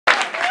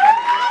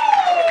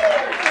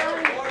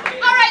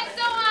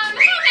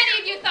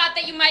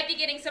might be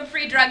getting some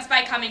free drugs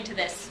by coming to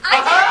this.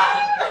 Well,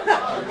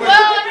 I'm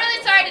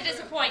really sorry to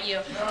disappoint you.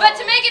 But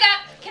to make it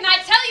up, can I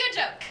tell you a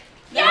joke?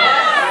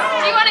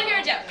 Yeah! Do you want to hear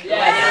a joke?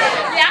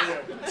 Yeah?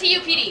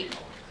 TUPD.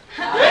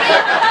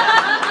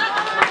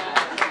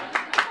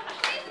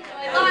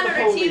 Law and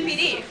Order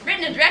TUPD,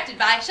 written and directed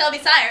by Shelby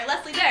S,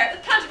 Leslie Barrett,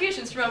 with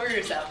contributions from Omri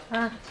Russo.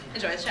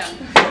 Enjoy the show.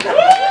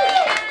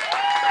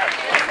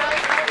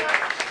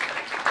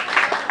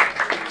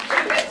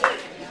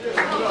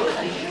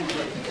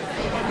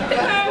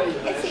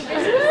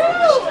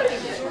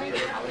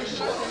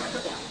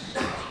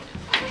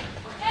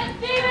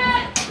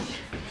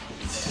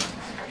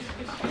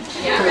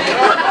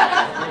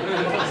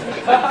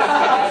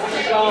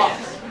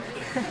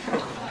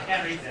 I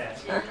can't read that.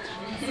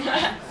 We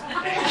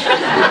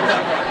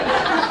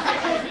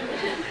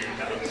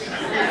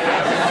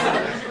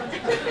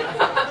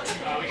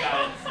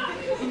got it.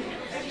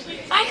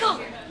 Michael!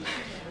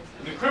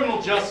 In the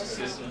criminal justice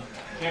system,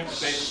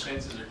 campus-based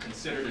offenses are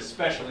considered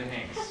especially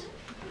heinous.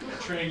 At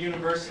Trinity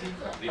University,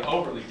 the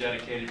overly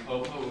dedicated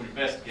POPO who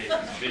investigate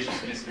these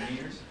vicious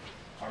misdemeanors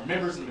are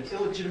members of an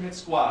illegitimate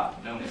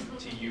squad known as the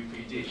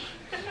TUPD.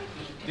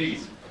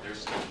 These are their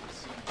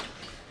stories.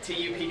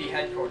 TUPD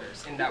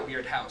headquarters in that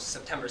weird house,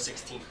 September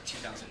 16th,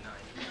 2009.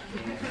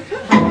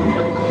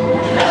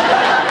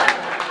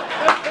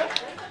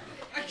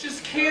 I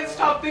just can't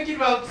stop thinking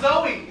about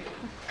Zoe.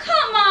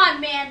 Come on,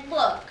 man,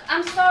 look.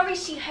 I'm sorry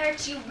she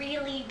hurt you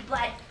really,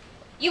 but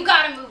you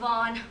gotta move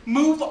on.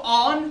 Move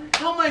on?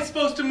 How am I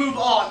supposed to move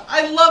on?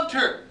 I loved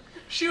her.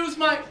 She was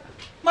my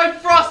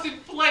frosted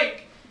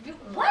flake.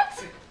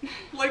 What?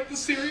 Like the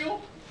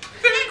cereal?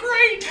 They're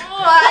great. This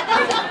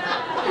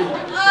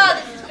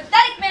is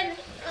pathetic, man.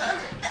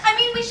 I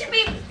mean, we should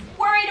be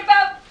worried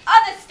about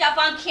other stuff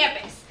on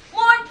campus.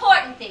 More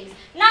important things.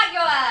 Not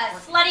your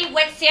slutty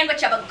wet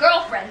sandwich of a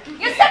girlfriend.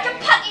 You're such a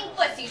pucking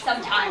pussy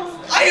sometimes.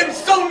 I am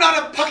so not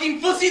a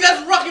pucking pussy,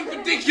 that's fucking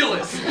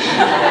ridiculous.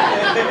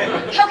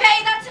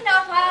 Okay, that's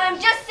enough. I'm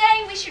just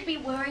saying we should be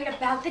worried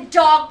about the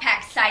dog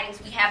pack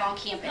sightings we have on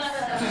campus.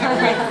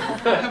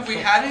 Have we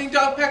had any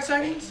dog pack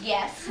sightings?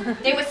 Yes.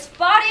 They were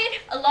spotted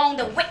along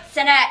the Wit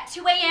Center at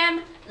 2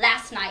 a.m.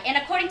 last night. And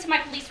according to my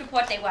police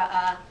report, they were,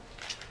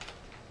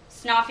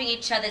 snoffing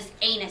each other's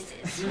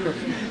anuses.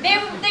 They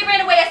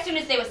ran away as soon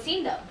as they were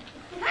seen, though.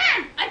 A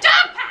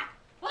dog pack!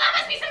 Well, that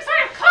must be some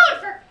sort of code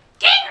for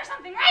gang or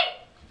something, right?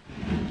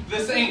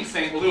 This ain't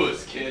St.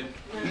 Louis, kid.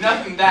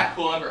 Nothing that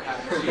cool ever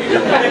happened to you.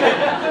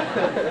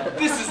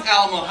 This is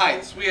Alamo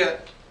Heights.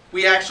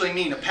 We actually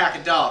mean a pack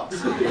of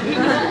dogs.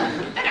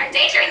 That are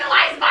endangering the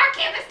lives of our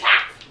campus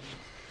cats!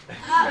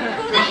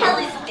 Who the hell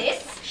is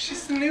this?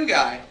 She's the new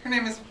guy. Her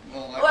name is...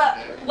 Well,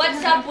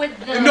 What's up with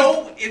the...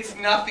 No, it's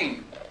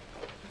nothing.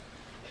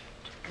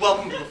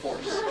 Welcome to the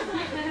force.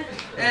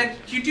 And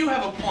you do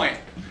have a point.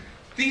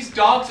 These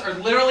dogs are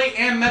literally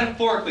and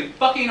metaphorically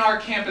fucking our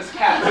campus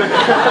cats.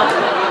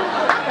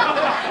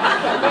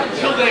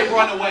 Until they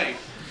run away,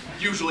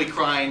 usually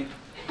crying.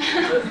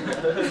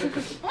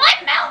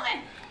 What,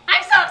 Melvin?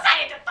 I'm so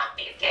excited to fuck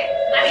these kids.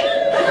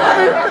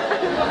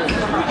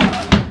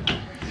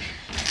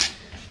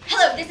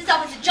 Hello, this is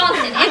Officer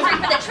Johnson,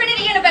 answering for the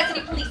Trinity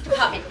University Police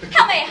Department.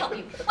 How may I help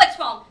you? What's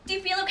wrong? Do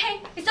you feel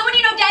okay? Is someone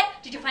you know dead?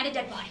 Did you find a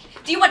dead body?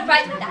 Do you want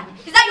fries with that?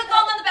 Is that your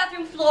dog on the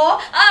bathroom floor?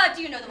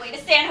 Do you know the way to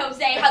San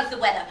Jose? How's the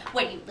weather?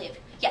 Where do you live?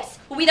 Yes,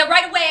 we'll be there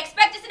right away.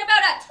 Expect us in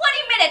about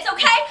 20 minutes,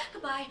 okay?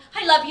 Goodbye.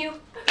 I love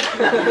you.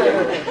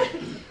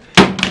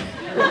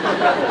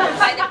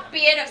 By the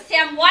beard of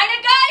Sam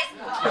Weiner, guys?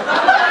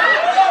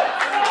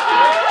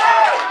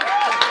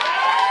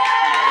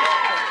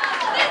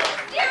 This is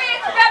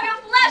serious. Grab your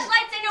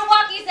flashlights and your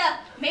walkies.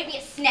 Maybe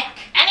a snack.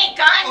 Any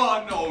guns?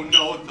 Oh,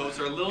 no, those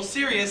are a little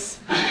serious.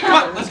 Come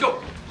on, let's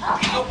go.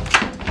 Oh.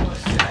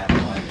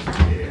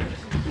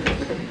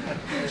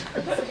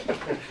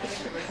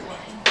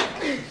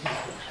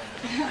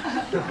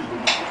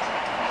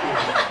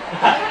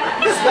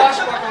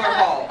 Swashbuckler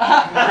Hall.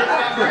 Murder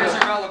number is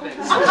irrelevant.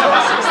 September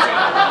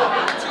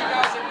 16th,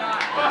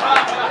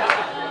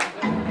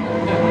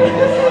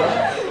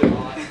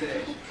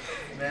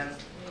 2009. Man,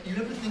 you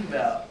ever think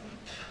about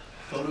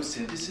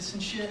photosynthesis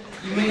and shit?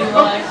 You mean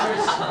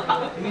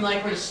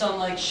like where the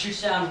sunlight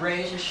shoots down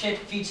rays and shit,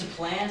 feeds the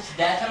plants?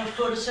 That kind of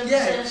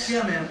photosynthesis?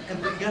 Yeah, man.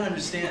 And but you gotta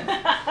understand,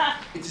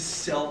 it's a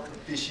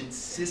self-efficient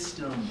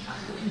system.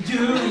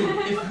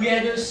 Dude, if we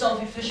had those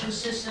self-efficient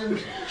systems,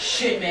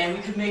 shit, man,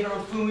 we could make our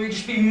own food. We'd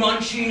just be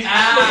munching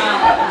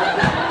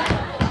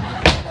out.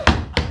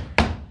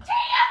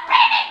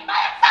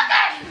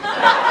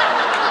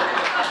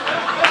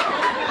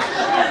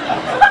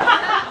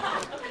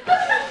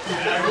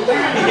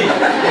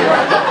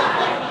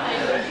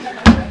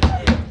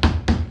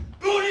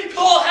 Booty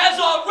call has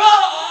a run!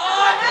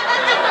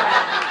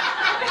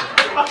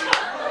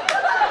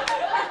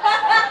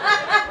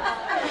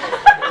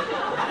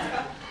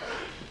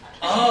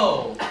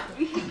 Oh.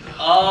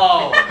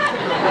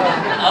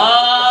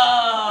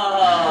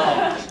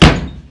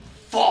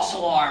 False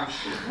alarm.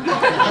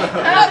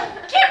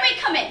 Can we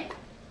come in?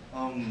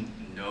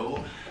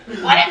 No.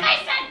 What if I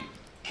said,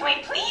 can we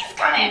please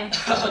come in?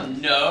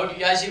 know. Do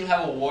you guys even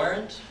have a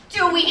warrant?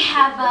 Do we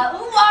have a,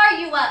 who are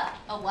you,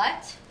 a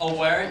what? A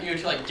warrant? You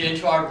to like get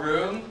into our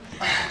room?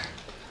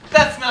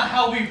 That's not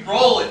how we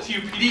roll at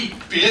TUPD,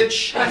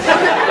 bitch.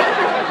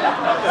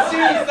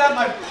 Seeing that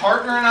my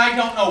partner and I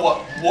don't know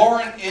what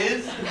warrant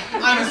is,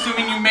 I'm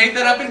assuming you made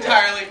that up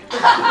entirely.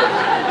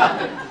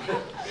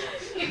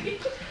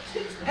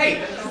 Hey,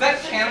 is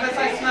that cannabis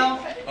I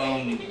smell?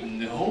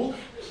 No.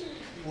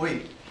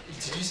 Wait,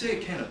 did you say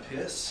a can of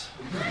piss?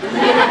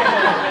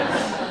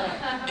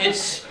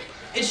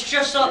 It's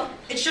just a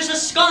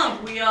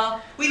skunk we lit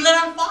on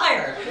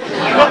fire.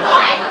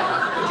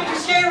 to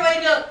scare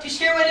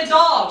away the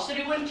dogs so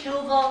they wouldn't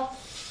kill the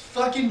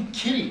Fucking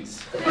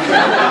kitties. Mother,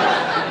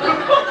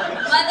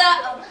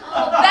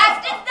 oh,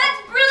 bastards,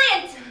 that's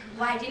brilliant!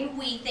 Why didn't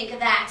we think of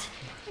that?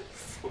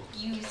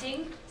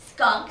 Using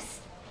skunks,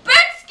 burnt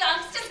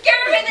skunks, to scare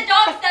away the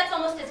dogs, that's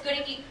almost as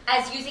good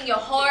as using your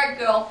whore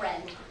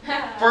girlfriend.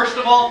 First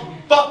of all,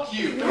 fuck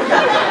you.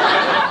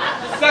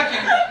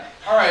 Second,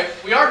 alright,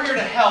 we are here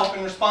to help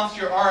in response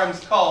to your RM's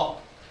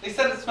call. They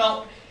said it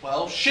smelled,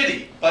 well,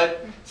 shitty,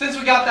 but since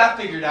we got that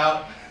figured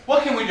out,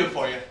 what can we do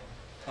for you?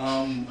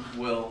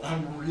 Well,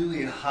 I'm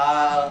really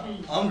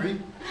hungry.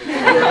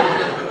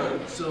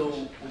 So,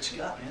 what you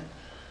got, man?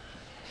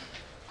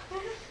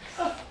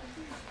 Oh,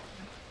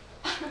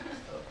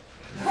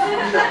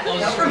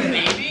 is that for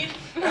maybe?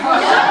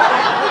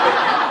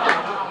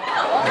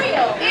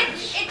 Oreo,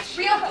 it's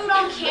real food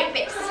on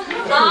campus.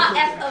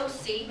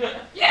 RFOC.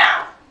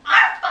 Yeah,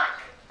 our fuck.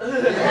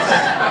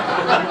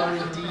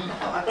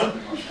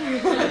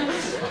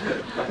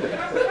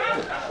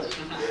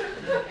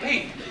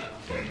 Hey,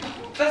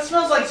 that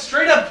smells like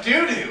straight up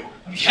doo-doo.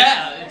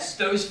 Yeah, it's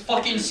those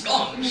fucking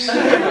skunks.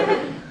 Skunks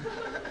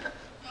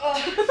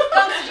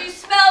do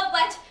smell,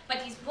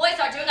 but these boys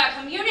are doing our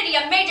community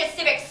a major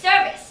civic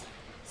service.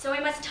 So we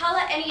must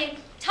tolerate any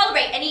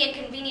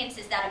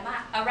inconveniences that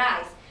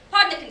arise.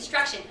 Pardon the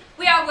construction.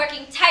 We are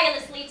working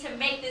tirelessly to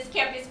make this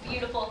campus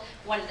beautiful,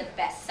 one of the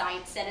best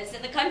science centers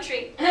in the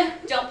country.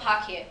 Don't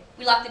park here.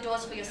 We lock the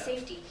doors for your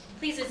safety.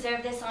 Please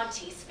reserve this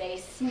auntie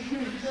space. It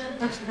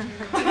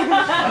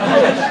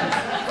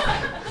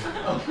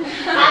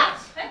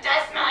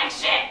does smell like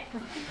shit.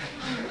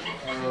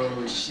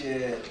 Oh,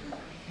 shit.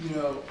 You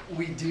know,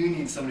 we do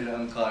need somebody to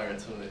unclog our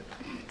toilet.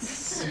 It's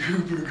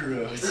super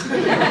gross.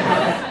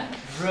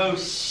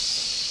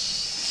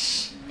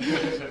 Gross.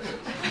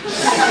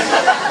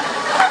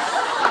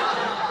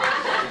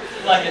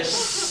 Like a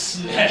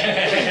snake.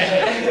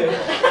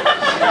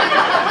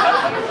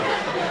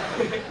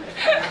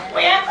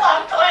 We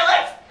unclog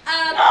toilets.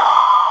 No,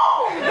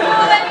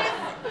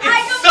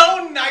 It's so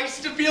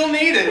nice to feel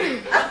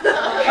needed.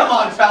 Come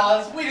on,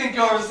 fellas, we didn't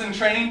go over this in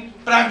training,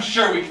 but I'm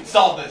sure we can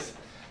solve this.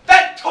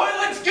 That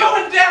toilet's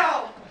going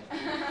down!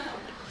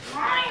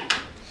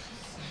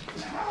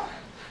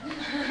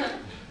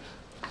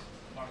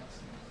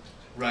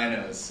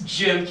 Rhinos.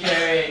 Jim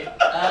Carrey.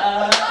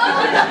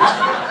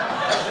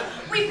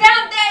 we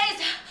found these.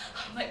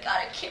 Oh my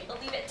god, I can't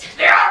believe it.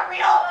 There are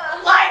real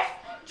life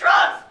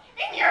drugs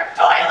in your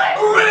toilet.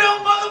 Real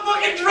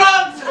motherfucking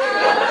drugs!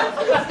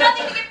 It's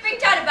nothing to get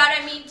freaked out about.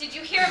 I mean, did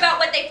you hear about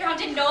what they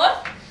found in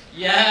North?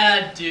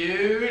 Yeah,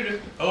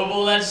 dude. Hope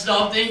all that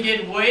stuff didn't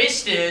get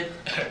wasted.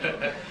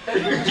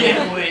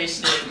 Get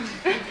wasted.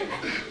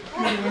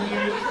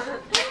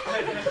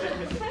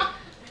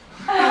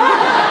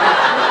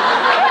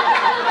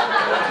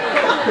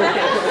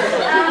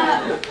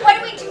 What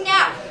do we do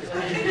now?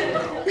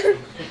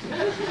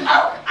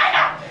 Oh, I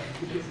know.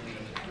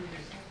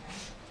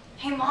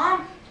 Hey,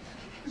 Mom.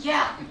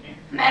 Yeah,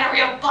 met a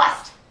real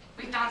bust.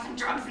 We found some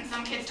drugs in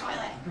some kid's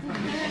toilet.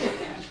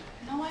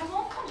 No, I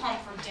won't come home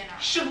for dinner.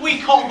 Should we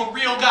call the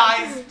real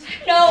guys?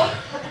 No.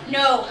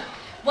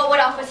 What would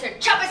Officer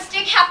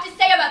Chopperstick have to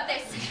say about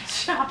this?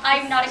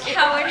 I'm not a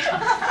coward.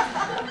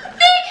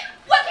 Think!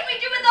 What can we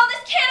do with all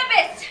this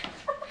cannabis?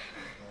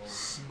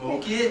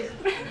 Smoke it?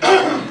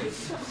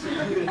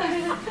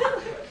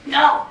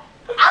 No,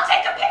 I'll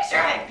take a picture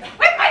of it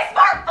with my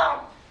smartphone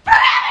for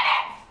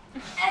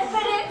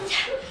evidence.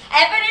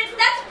 Evidence,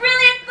 that's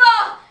brilliant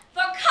for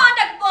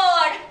conduct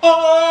board.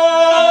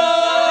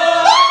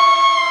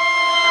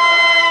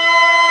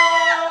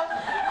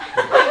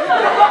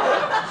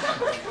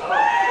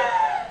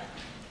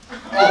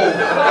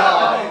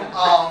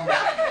 I'm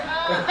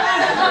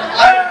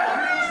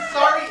really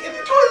sorry. Is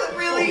the toilet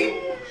really?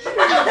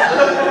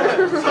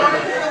 Sorry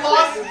for the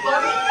loss,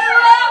 buddy.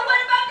 What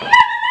about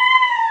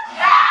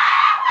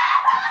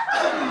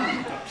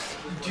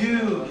the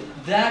Dude,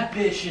 that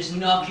bitch is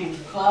knocking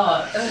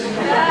fuzz.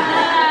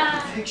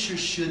 The picture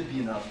should be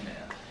enough, man.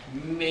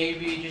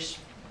 Maybe just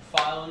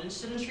file an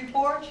incident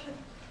report?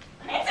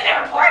 An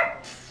incident report?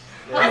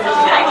 Well, that's a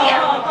good idea.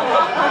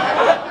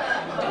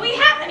 Do we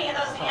have any of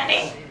those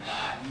handy?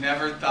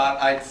 Never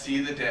thought I'd see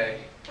the day.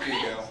 Here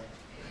you go.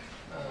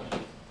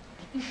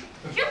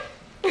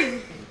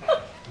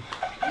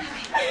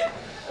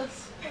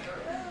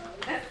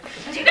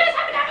 Do you guys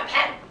happen to have a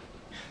pen?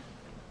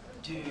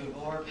 Dude,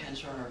 all our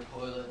pens are on our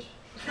toilet.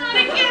 Not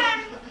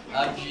again.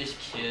 I'm just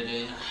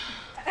kidding.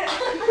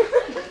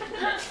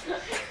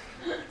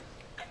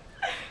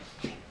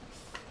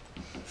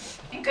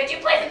 And could you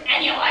please,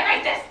 and while I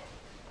write this?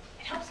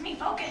 It helps me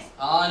focus.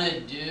 On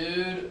it,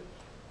 dude.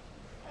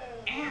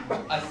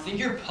 I think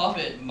your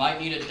puppet might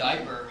need a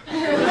diaper.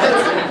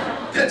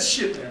 That's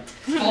shit, man.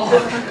 Fuck.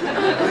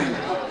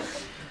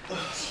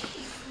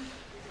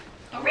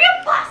 A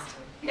real bust.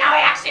 Now I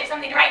actually have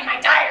something to write in my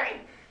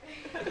diary.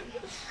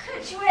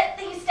 Could you at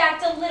least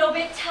act a little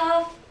bit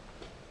tough?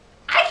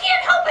 I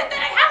can't help it that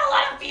I have a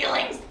lot of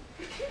feelings.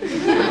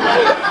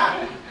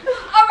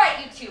 All right,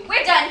 you two,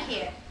 we're done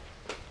here.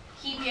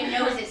 Keep your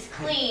noses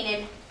clean,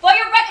 and for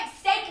your record's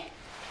sake,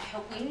 I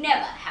hope we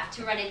never have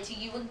to run into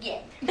you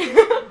again. You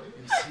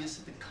see us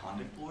at the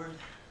conduct board?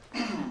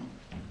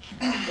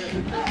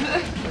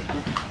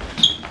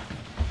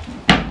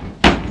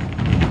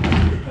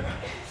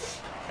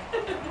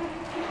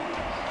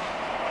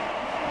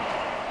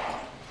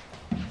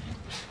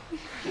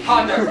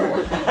 Conduct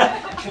board.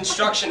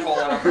 Construction hole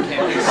on upper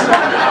campus.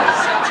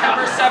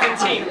 September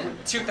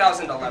 17th,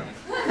 2011.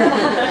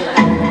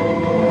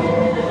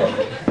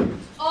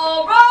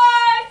 All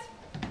right.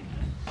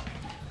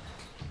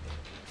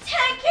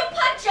 Thank you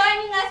for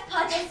joining us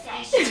for this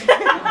session.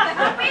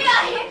 We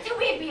are here to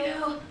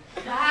review.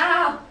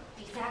 Wow,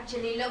 these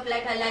actually look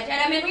like a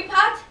legitimate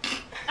report.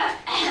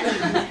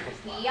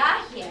 We are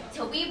here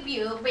to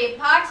review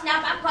report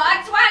number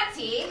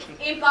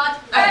 420 about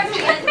first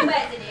year's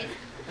residents,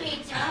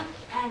 Peter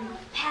and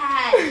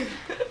Pat.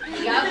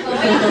 We are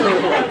going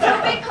to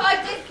record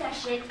this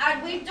session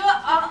and we do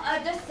our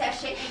other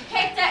session in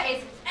case there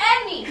is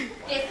any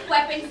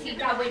discrepancy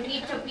that would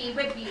need to be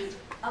reviewed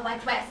or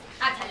addressed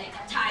at a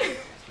later time.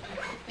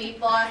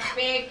 Before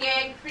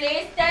speaking,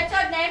 please state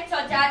your name so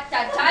that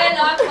the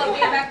dialogue will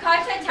be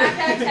recorded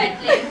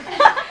attentively.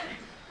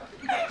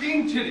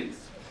 Dean Titties.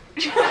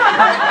 You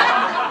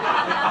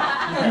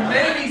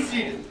may be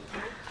seated.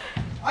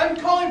 I'm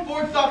calling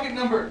for docket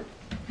number.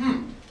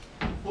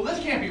 Well, this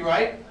can't be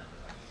right.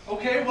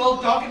 Okay, well,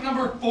 docket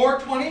number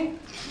 420?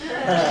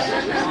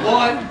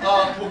 What a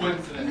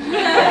coincidence. If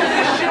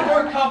this shit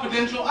weren't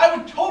confidential, I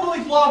would totally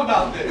blog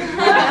about this.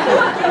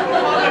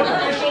 Conduct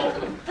official,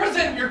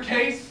 present your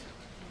case.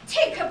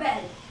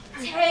 Tinkerbell,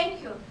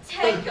 thank you,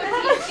 Dean.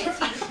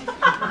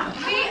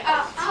 We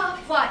are all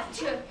brought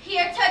to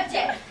here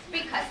today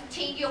because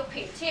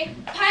TUPD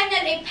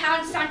finally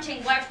found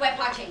something worth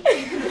reporting.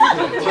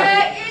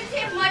 There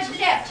isn't much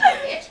left of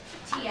it,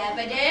 the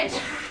evidence,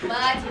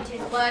 but it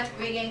is worth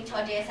bringing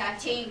to this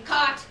teen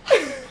court.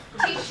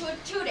 Teacher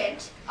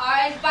students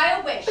are in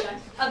violation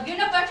of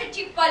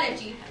university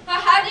policy for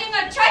having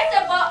a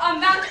traceable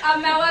amount of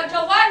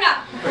marijuana.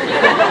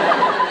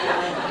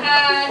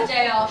 And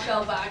they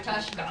also burnt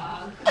a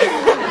skunk.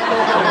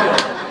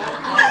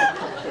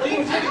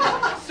 Dean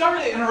Titties, sorry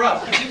to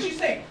interrupt, but did you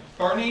say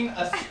burning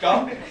a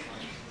skunk?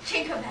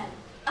 Tinkerbell,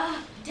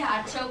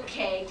 that's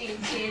okay, Dean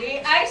Titty.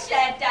 I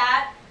said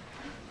that.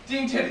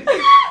 Dean Titties,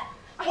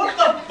 what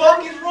the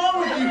fuck is wrong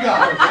with you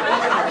guys?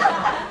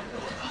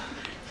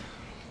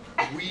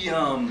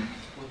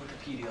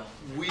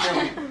 We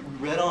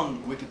read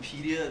on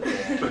Wikipedia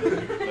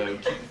that we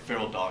keep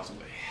feral dogs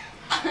away.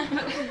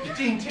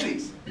 Dean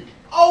Titties.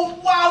 Oh,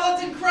 wow,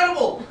 that's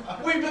incredible!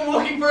 We've been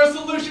looking for a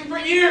solution for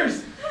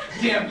years!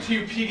 Damn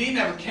TUPD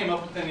never came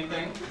up with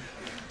anything.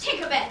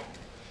 Tinkerbell,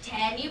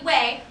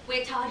 anyway,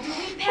 with all due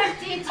respect,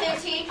 Dean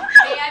Titty,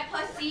 may I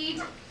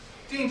proceed?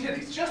 Dean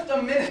Titties, just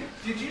a minute.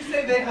 Did you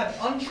say they had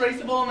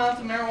untraceable amounts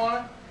of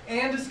marijuana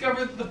and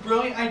discovered the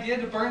brilliant idea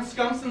to burn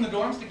skunks in the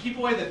dorms to keep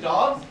away the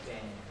dogs?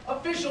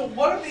 Official,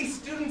 what are these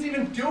students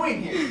even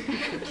doing here?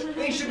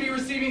 They should be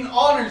receiving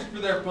honors for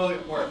their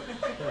brilliant work.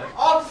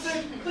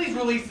 Officer, please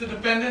release the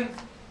defendant.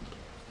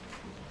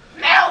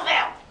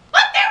 Melville!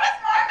 But there was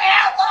more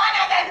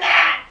marijuana than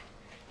that!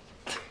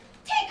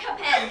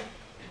 Tinkerbell,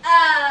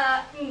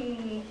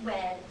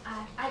 well,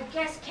 I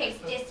guess case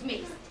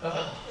dismissed.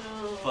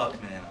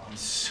 Fuck, man. I'm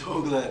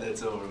so glad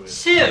that's over with.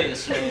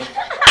 Seriously?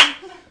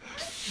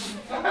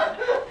 What?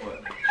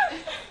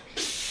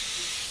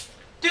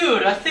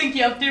 Dude, I think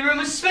the empty room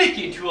is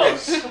speaking to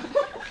us.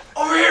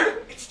 Over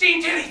here! It's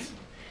Dean Titties!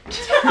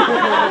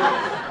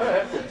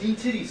 Dean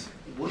Titties,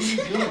 what are you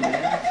doing,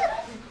 man?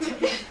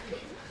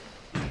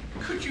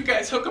 Could you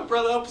guys hook a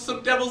brother up with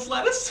some devil's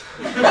lettuce?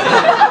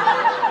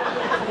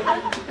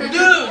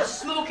 Dude,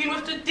 smoking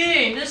with the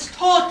dean. This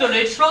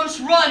totally trumps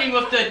running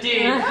with the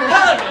dean.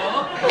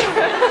 Hello?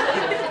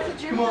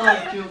 Come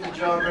on, kill the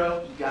jar,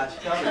 bro. You got you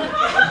covered.